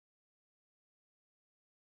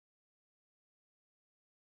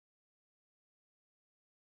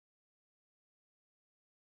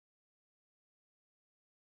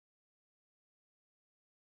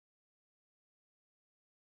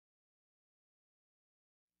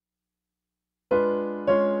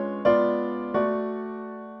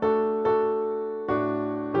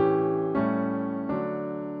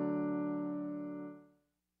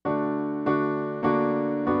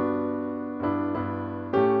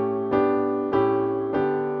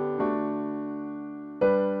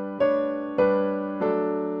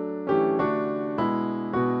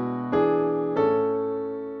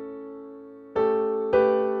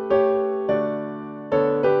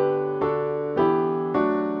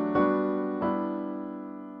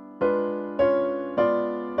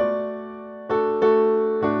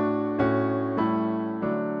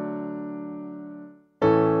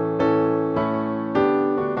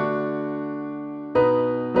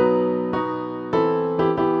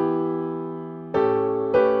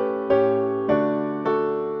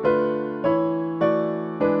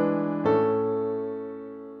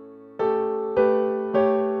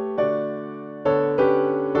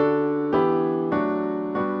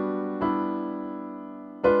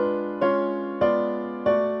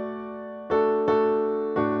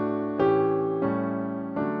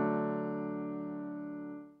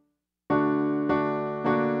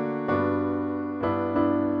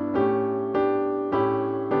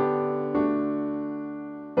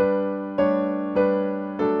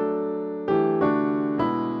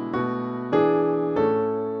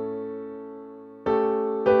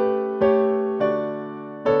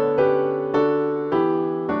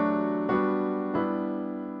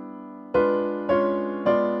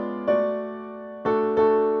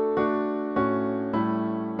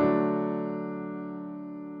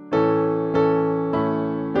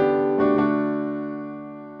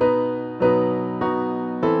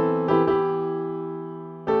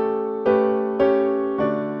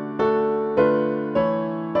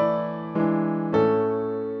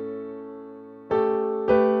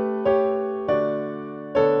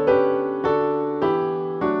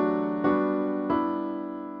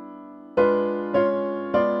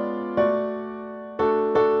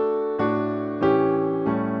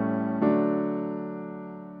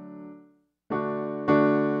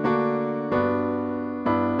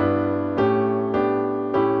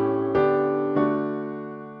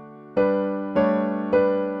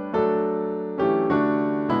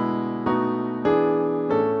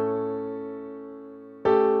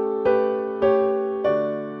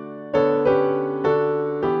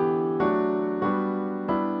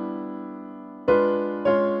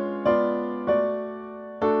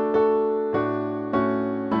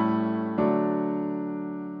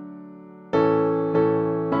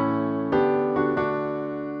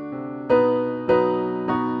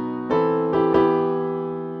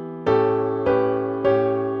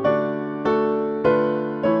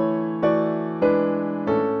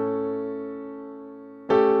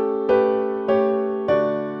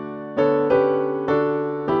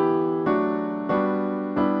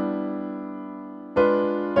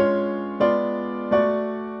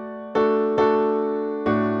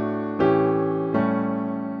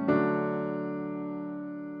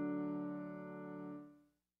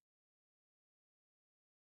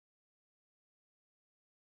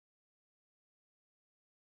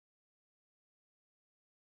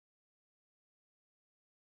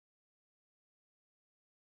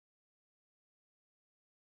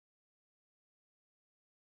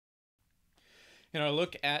In our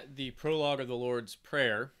look at the prologue of the Lord's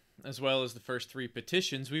Prayer, as well as the first three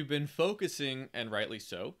petitions, we've been focusing, and rightly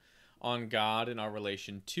so, on God and our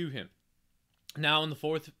relation to Him. Now, in the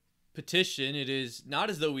fourth petition, it is not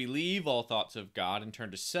as though we leave all thoughts of God and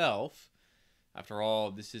turn to self. After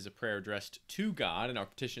all, this is a prayer addressed to God, and our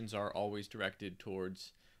petitions are always directed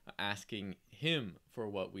towards asking Him for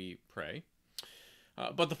what we pray.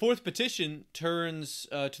 But the fourth petition turns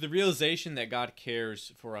to the realization that God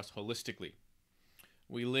cares for us holistically.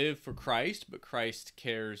 We live for Christ, but Christ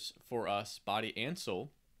cares for us, body and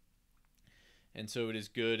soul. And so it is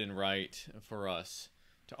good and right for us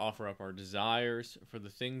to offer up our desires for the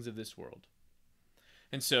things of this world.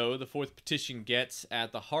 And so the fourth petition gets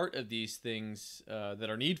at the heart of these things that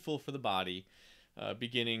are needful for the body,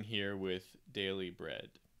 beginning here with daily bread.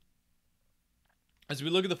 As we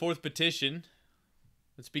look at the fourth petition,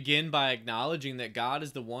 let's begin by acknowledging that God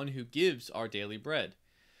is the one who gives our daily bread,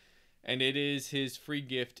 and it is His free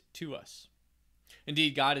gift to us.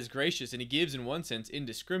 Indeed, God is gracious, and He gives in one sense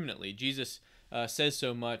indiscriminately. Jesus says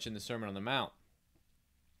so much in the Sermon on the Mount.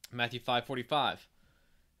 Matthew 5:45.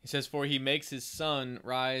 He says, "For He makes His sun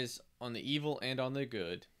rise on the evil and on the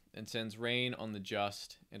good, and sends rain on the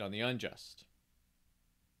just and on the unjust."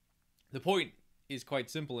 The point is quite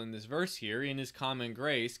simple in this verse here. In His common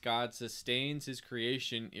grace, God sustains His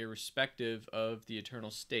creation irrespective of the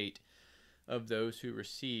eternal state of those who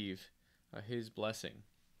receive His blessing.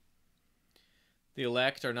 The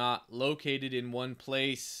elect are not located in one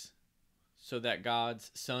place so that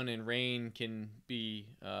God's sun and rain can be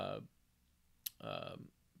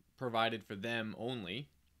provided for them only.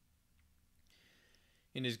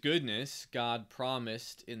 In His goodness, God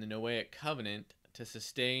promised in the Noahic covenant to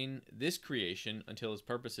sustain this creation until His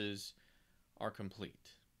purposes are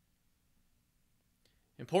complete.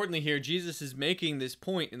 Importantly here, Jesus is making this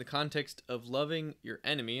point in the context of loving your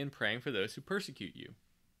enemy and praying for those who persecute you.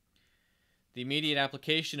 The immediate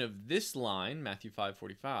application of this line, Matthew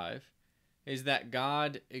 5:45, is that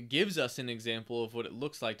God gives us an example of what it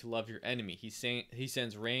looks like to love your enemy. He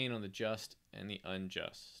sends rain on the just and the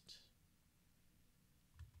unjust.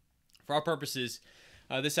 For our purposes,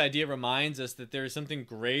 this idea reminds us that there is something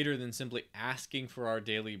greater than simply asking for our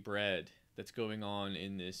daily bread that's going on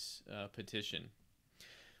in this petition.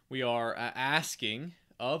 We are asking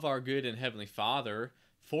of our good and heavenly Father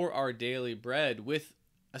for our daily bread with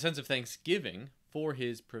a sense of thanksgiving for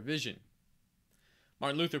His provision.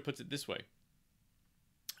 Martin Luther puts it this way: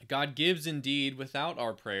 God gives indeed without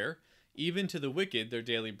our prayer, even to the wicked their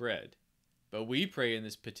daily bread. But we pray in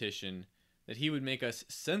this petition that He would make us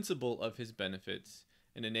sensible of His benefits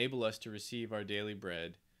and enable us to receive our daily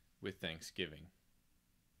bread with thanksgiving.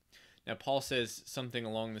 Now, Paul says something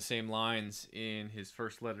along the same lines in his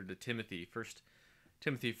first letter to Timothy. 1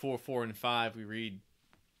 Timothy 4:4 and 5, we read,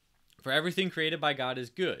 "For everything created by God is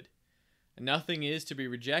good, and nothing is to be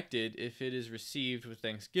rejected if it is received with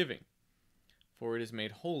thanksgiving, for it is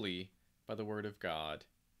made holy by the word of God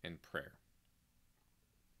and prayer."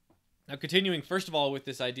 Now, continuing first of all with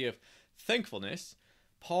this idea of thankfulness,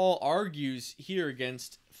 Paul argues here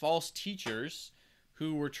against false teachers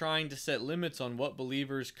who were trying to set limits on what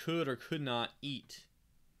believers could or could not eat.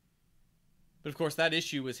 But of course, that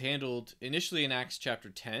issue was handled initially in Acts chapter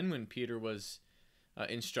 10 when Peter was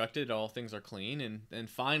instructed all things are clean, and then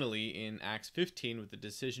finally in Acts 15 with the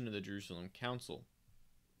decision of the Jerusalem Council.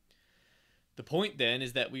 The point then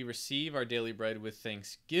is that we receive our daily bread with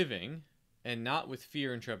thanksgiving and not with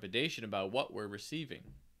fear and trepidation about what we're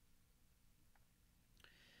receiving.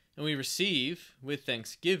 And we receive with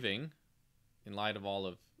thanksgiving in light of all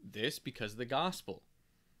of this because of the gospel.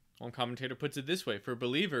 One commentator puts it this way: for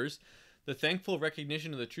believers, the thankful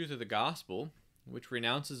recognition of the truth of the gospel, which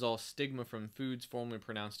renounces all stigma from foods formerly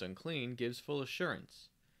pronounced unclean, gives full assurance.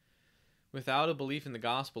 Without a belief in the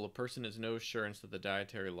gospel, a person has no assurance that the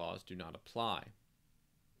dietary laws do not apply.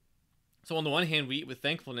 So on the one hand, we eat with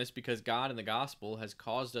thankfulness because God in the gospel has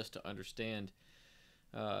caused us to understand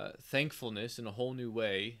thankfulness in a whole new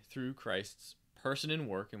way through Christ's person and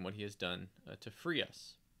work and what He has done to free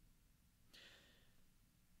us.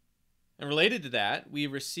 And related to that, we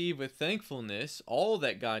receive with thankfulness all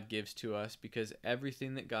that God gives to us because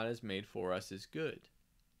everything that God has made for us is good.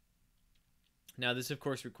 Now, this, of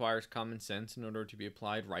course, requires common sense in order to be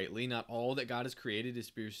applied rightly. Not all that God has created is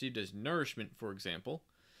to be received as nourishment, for example,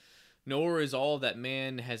 nor is all that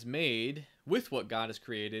man has made with what God has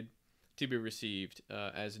created to be received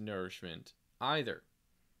as nourishment either.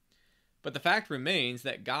 But the fact remains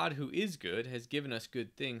that God, who is good, has given us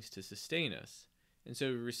good things to sustain us, and so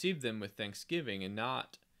we receive them with thanksgiving and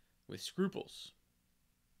not with scruples.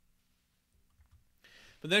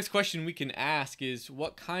 But the next question we can ask is,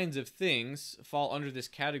 what kinds of things fall under this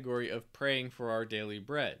category of praying for our daily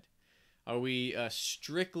bread? Are we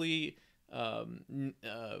strictly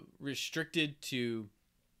restricted to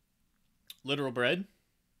literal bread?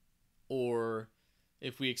 Or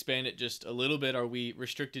if we expand it just a little bit, are we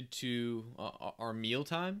restricted to our meal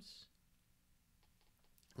times?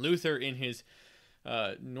 Luther, in his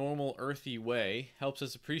normal earthy way, helps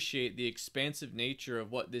us appreciate the expansive nature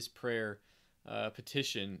of what this prayer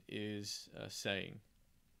petition is saying.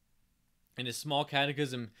 In his small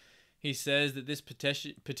catechism, he says that this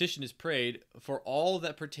petition is prayed for all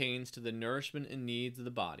that pertains to the nourishment and needs of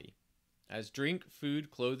the body, as drink, food,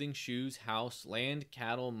 clothing, shoes, house, land,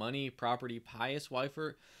 cattle, money, property, pious wife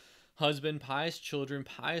or husband, pious children,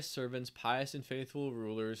 pious servants, pious and faithful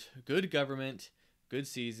rulers, good government, good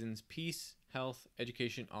seasons, peace, health,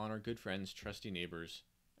 education, honor, good friends, trusty neighbors,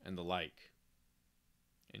 and the like.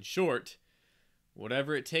 In short,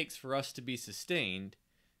 whatever it takes for us to be sustained,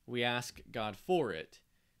 we ask God for it,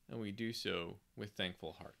 and we do so with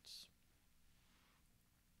thankful hearts.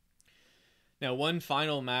 Now, one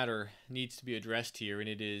final matter needs to be addressed here, and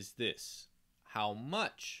it is this: how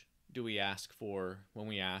much do we ask for when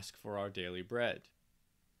we ask for our daily bread?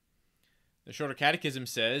 The Shorter Catechism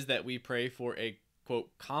says that we pray for a,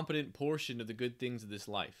 quote, competent portion of the good things of this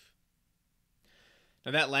life.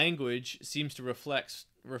 Now, that language seems to reflect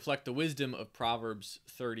the wisdom of Proverbs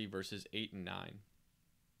 30, verses 8 and 9.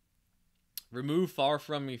 Remove far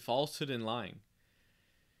from me falsehood and lying.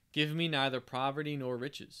 Give me neither poverty nor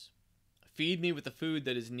riches. Feed me with the food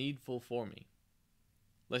that is needful for me,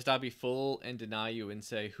 lest I be full and deny you and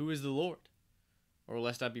say, who is the Lord? Or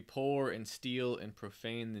lest I be poor and steal and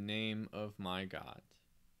profane the name of my God.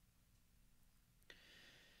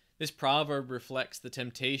 This proverb reflects the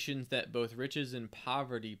temptations that both riches and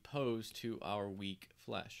poverty pose to our weak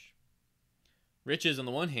flesh. Riches, on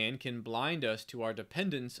the one hand, can blind us to our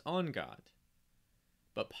dependence on God,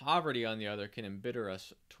 but poverty, on the other, can embitter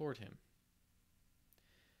us toward Him.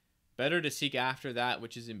 Better to seek after that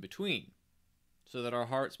which is in between, so that our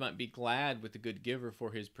hearts might be glad with the good giver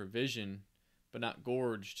for his provision, but not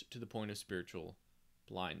gorged to the point of spiritual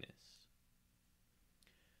blindness.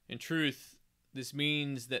 In truth, this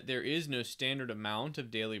means that there is no standard amount of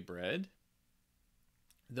daily bread,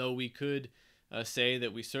 though we could say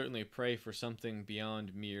that we certainly pray for something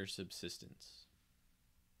beyond mere subsistence.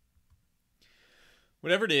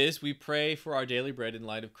 Whatever it is, we pray for our daily bread in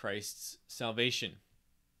light of Christ's salvation.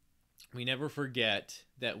 We never forget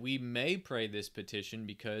that we may pray this petition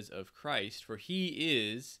because of Christ, for He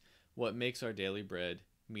is what makes our daily bread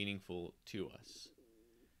meaningful to us.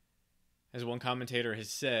 As one commentator has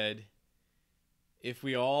said, if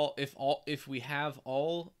we have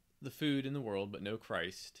all the food in the world but no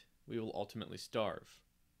Christ, we will ultimately starve.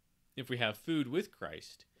 If we have food with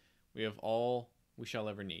Christ, we have all we shall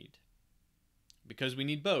ever need. Because we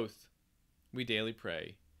need both, we daily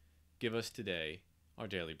pray, give us today our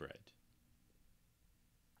daily bread.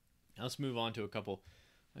 Now let's move on to a couple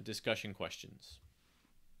discussion questions.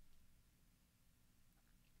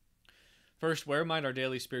 First, where might our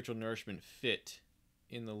daily spiritual nourishment fit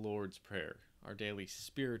in the Lord's Prayer? Our daily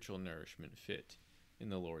spiritual nourishment fit in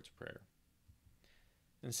the Lord's Prayer.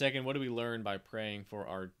 And second, what do we learn by praying for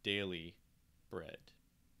our daily bread?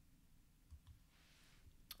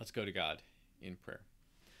 Let's go to God in prayer.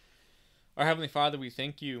 Our Heavenly Father, we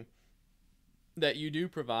thank you that you do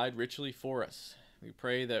provide richly for us. We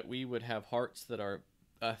pray that we would have hearts that are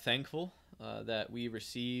thankful, that we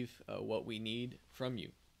receive what we need from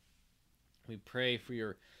you. We pray for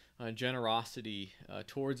your generosity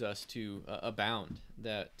towards us to abound,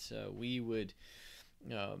 that we would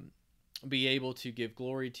be able to give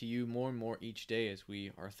glory to you more and more each day as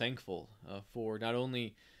we are thankful for not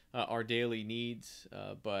only our daily needs,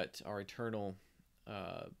 but our eternal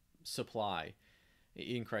supply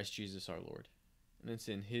in Christ Jesus our Lord. And it's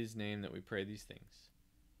in His name that we pray these things.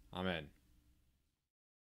 Amen.